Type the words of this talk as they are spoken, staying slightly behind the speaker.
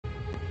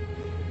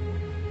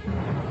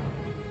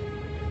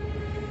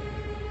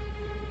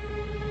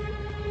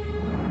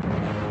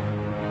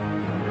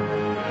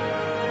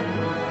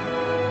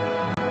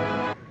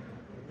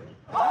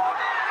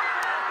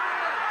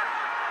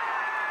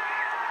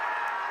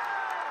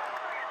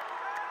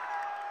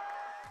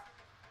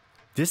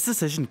This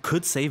decision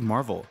could save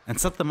Marvel and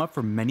set them up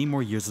for many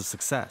more years of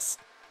success.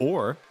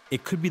 Or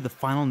it could be the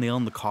final nail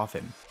in the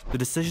coffin, the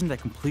decision that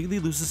completely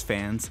loses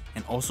fans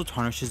and also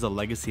tarnishes the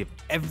legacy of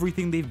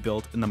everything they've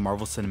built in the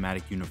Marvel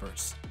Cinematic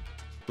Universe.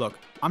 Look,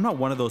 I'm not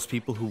one of those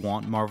people who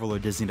want Marvel or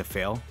Disney to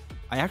fail.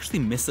 I actually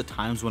miss the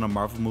times when a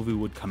Marvel movie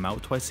would come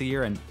out twice a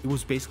year and it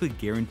was basically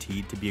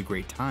guaranteed to be a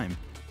great time.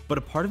 But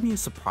a part of me is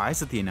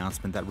surprised at the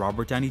announcement that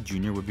Robert Downey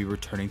Jr. would be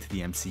returning to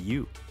the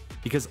MCU.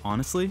 Because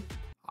honestly,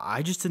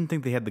 I just didn't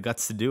think they had the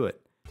guts to do it.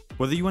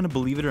 Whether you want to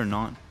believe it or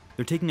not,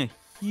 they're taking a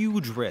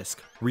huge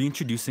risk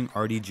reintroducing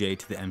RDJ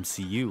to the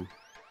MCU.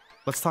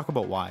 Let's talk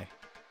about why.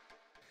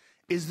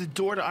 Is the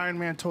door to Iron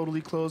Man totally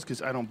closed?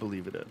 Because I don't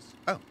believe it is.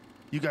 Oh.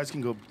 You guys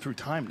can go through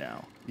time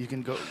now. You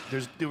can go,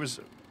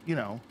 you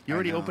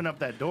already opened up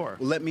that door.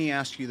 Well, let me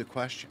ask you the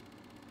question.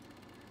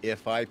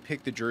 If I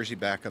pick the jersey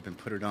back up and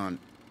put it on,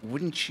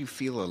 wouldn't you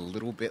feel a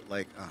little bit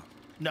like, oh,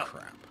 No.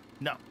 crap?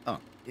 No. Oh.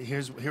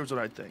 Here's what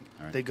I think.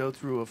 All right. They go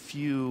through a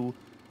few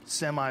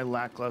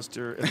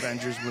semi-lackluster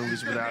Avengers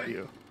movies without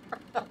you.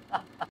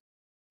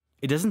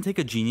 It doesn't take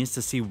a genius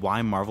to see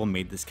why Marvel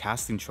made this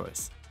casting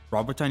choice.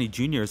 Robert Downey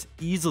Jr. is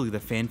easily the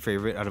fan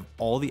favorite out of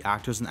all the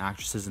actors and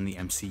actresses in the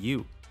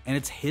MCU, and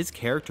it's his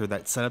character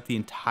that set up the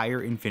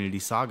entire Infinity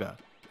Saga,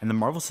 and the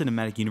Marvel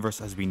Cinematic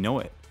Universe as we know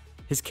it.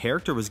 His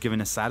character was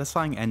given a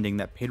satisfying ending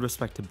that paid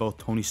respect to both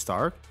Tony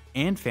Stark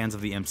and fans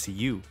of the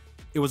MCU.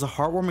 It was a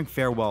heartwarming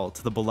farewell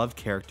to the beloved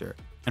character,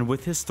 and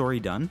with his story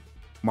done,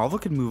 Marvel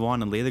could move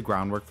on and lay the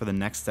groundwork for the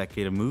next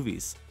decade of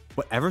movies.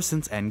 But ever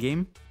since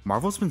Endgame,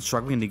 Marvel's been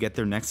struggling to get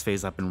their next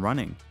phase up and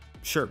running.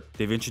 Sure,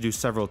 they've introduced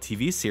several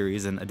TV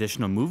series and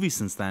additional movies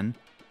since then,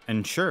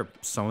 and sure,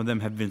 some of them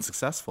have been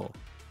successful,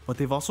 but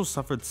they've also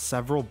suffered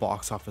several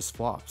box office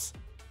flops,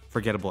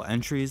 forgettable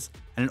entries,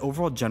 and an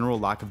overall general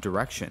lack of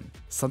direction,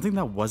 something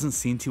that wasn't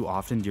seen too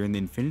often during the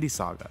Infinity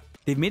Saga.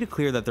 They've made it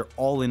clear that they're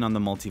all in on the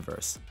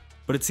multiverse,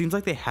 but it seems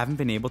like they haven't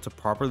been able to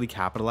properly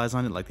capitalize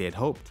on it like they had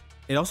hoped.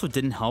 It also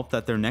didn't help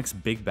that their next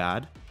big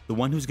bad, the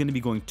one who's going to be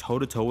going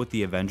toe-to-toe with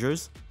the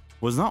Avengers,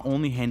 was not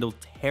only handled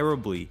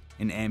terribly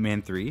in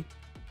Ant-Man 3,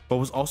 but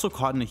was also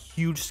caught in a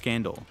huge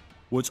scandal,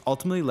 which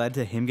ultimately led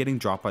to him getting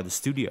dropped by the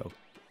studio.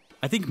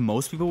 I think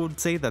most people would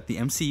say that the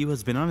MCU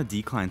has been on a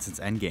decline since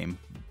Endgame,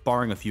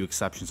 barring a few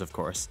exceptions of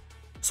course.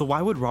 So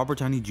why would Robert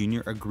Downey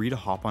Jr. agree to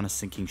hop on a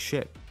sinking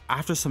ship,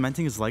 after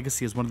cementing his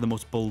legacy as one of the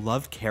most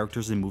beloved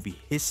characters in movie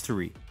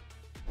history?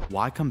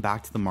 Why come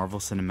back to the Marvel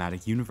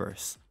Cinematic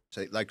Universe?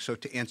 So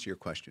to answer your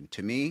question,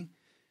 to me,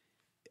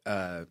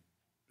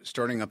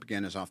 starting up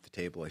again is off the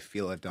table. I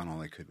feel I've done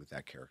all I could with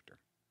that character.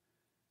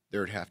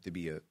 There'd have to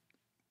be a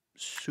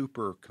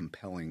super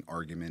compelling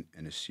argument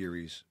and a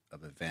series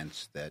of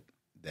events that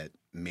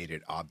made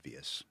it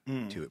obvious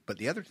to it. But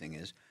the other thing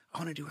is, I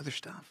want to do other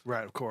stuff.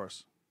 Right, of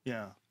course.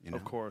 Yeah,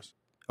 of course.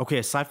 Okay,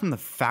 aside from the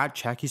fat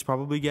check he's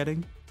probably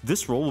getting,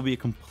 this role will be a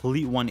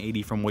complete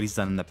 180 from what he's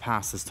done in the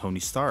past as Tony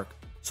Stark.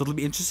 So it'll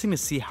be interesting to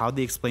see how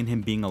they explain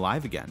him being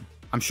alive again.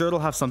 I'm sure it'll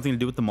have something to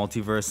do with the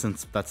multiverse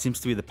since that seems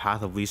to be the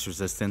path of least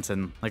resistance,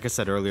 and like I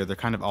said earlier, they're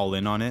kind of all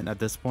in on it at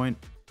this point.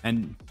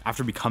 And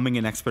after becoming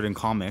an expert in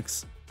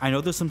comics, I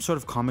know there's some sort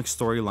of comic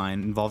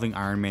storyline involving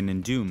Iron Man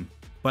and Doom,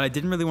 but I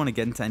didn't really want to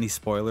get into any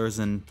spoilers,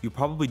 and you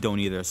probably don't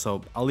either,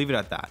 so I'll leave it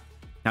at that.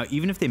 Now,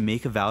 even if they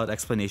make a valid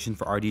explanation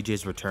for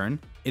RDJ's return,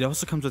 it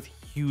also comes with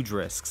huge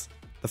risks.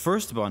 The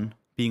first one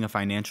being a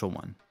financial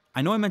one.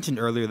 I know I mentioned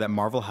earlier that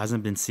Marvel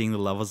hasn't been seeing the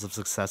levels of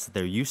success that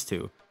they're used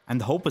to, and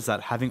the hope is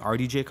that having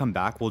RDJ come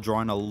back will draw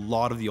in a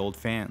lot of the old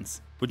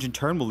fans, which in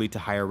turn will lead to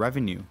higher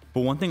revenue.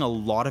 But one thing a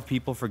lot of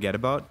people forget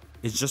about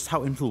is just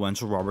how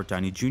influential Robert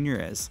Downey Jr.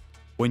 is.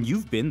 When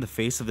you've been the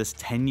face of this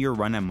 10-year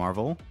run at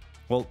Marvel,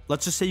 well,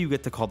 let's just say you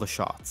get to call the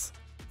shots.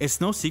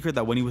 It's no secret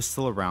that when he was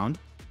still around,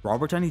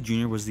 Robert Downey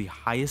Jr. was the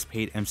highest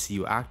paid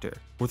MCU actor,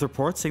 with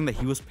reports saying that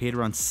he was paid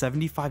around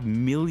 $75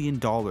 million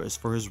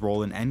for his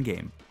role in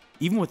Endgame.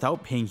 Even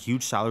without paying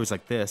huge salaries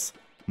like this,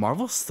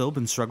 Marvel's still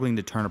been struggling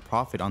to turn a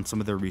profit on some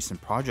of their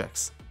recent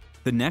projects.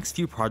 The next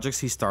few projects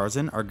he stars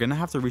in are gonna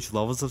have to reach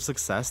levels of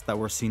success that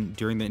were seen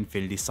during the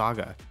Infinity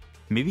Saga,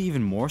 maybe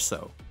even more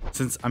so,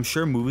 since I'm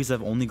sure movies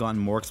have only gotten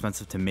more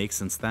expensive to make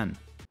since then.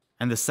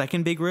 And the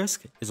second big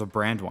risk is a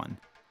brand one.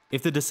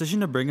 If the decision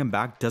to bring him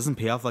back doesn't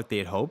pay off like they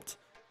had hoped,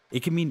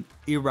 it can mean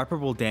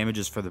irreparable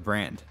damages for the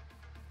brand.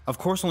 Of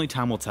course only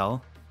time will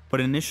tell, but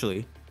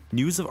initially,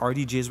 news of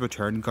RDJ's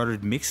return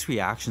garnered mixed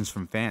reactions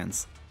from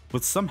fans,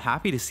 with some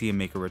happy to see him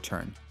make a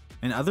return,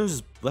 and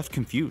others left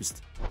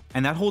confused.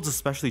 And that holds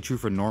especially true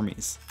for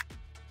normies.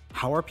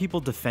 How are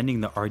people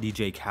defending the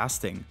RDJ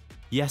casting?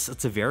 Yes,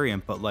 it's a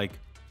variant, but like,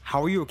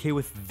 how are you okay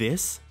with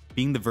this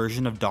being the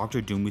version of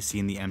Doctor Doom we see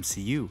in the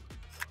MCU?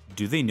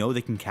 Do they know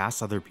they can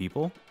cast other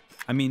people?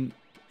 I mean,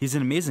 he's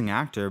an amazing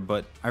actor,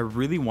 but I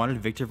really wanted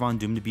Victor Von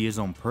Doom to be his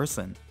own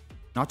person,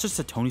 not just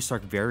a Tony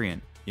Stark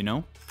variant, you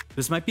know?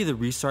 This might be the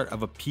restart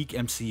of a peak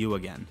MCU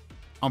again.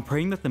 I'm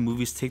praying that the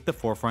movies take the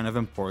forefront of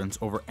importance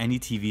over any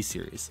TV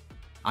series.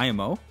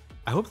 IMO?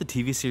 I hope the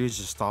TV series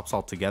just stops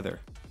altogether.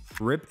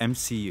 RIP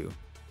MCU.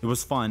 It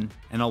was fun,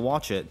 and I'll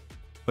watch it,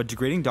 but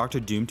degrading Doctor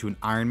Doom to an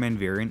Iron Man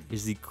variant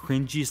is the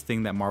cringiest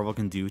thing that Marvel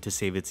can do to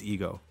save its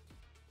ego.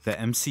 The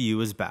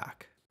MCU is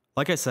back.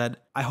 Like I said,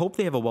 I hope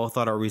they have a well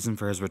thought out reason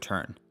for his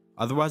return.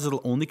 Otherwise,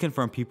 it'll only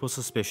confirm people's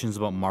suspicions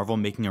about Marvel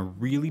making a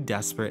really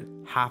desperate,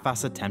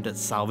 half-assed attempt at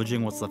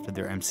salvaging what's left of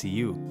their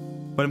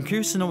MCU. But I'm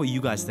curious to know what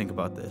you guys think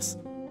about this.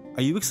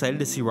 Are you excited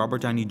to see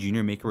Robert Downey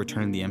Jr. make a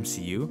return in the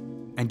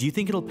MCU? And do you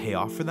think it'll pay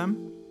off for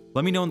them?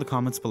 Let me know in the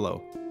comments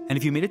below. And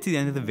if you made it to the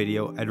end of the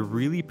video, I'd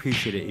really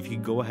appreciate it if you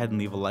could go ahead and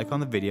leave a like on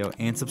the video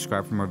and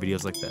subscribe for more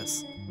videos like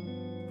this.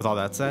 With all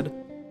that said,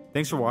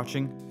 thanks for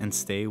watching and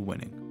stay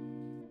winning.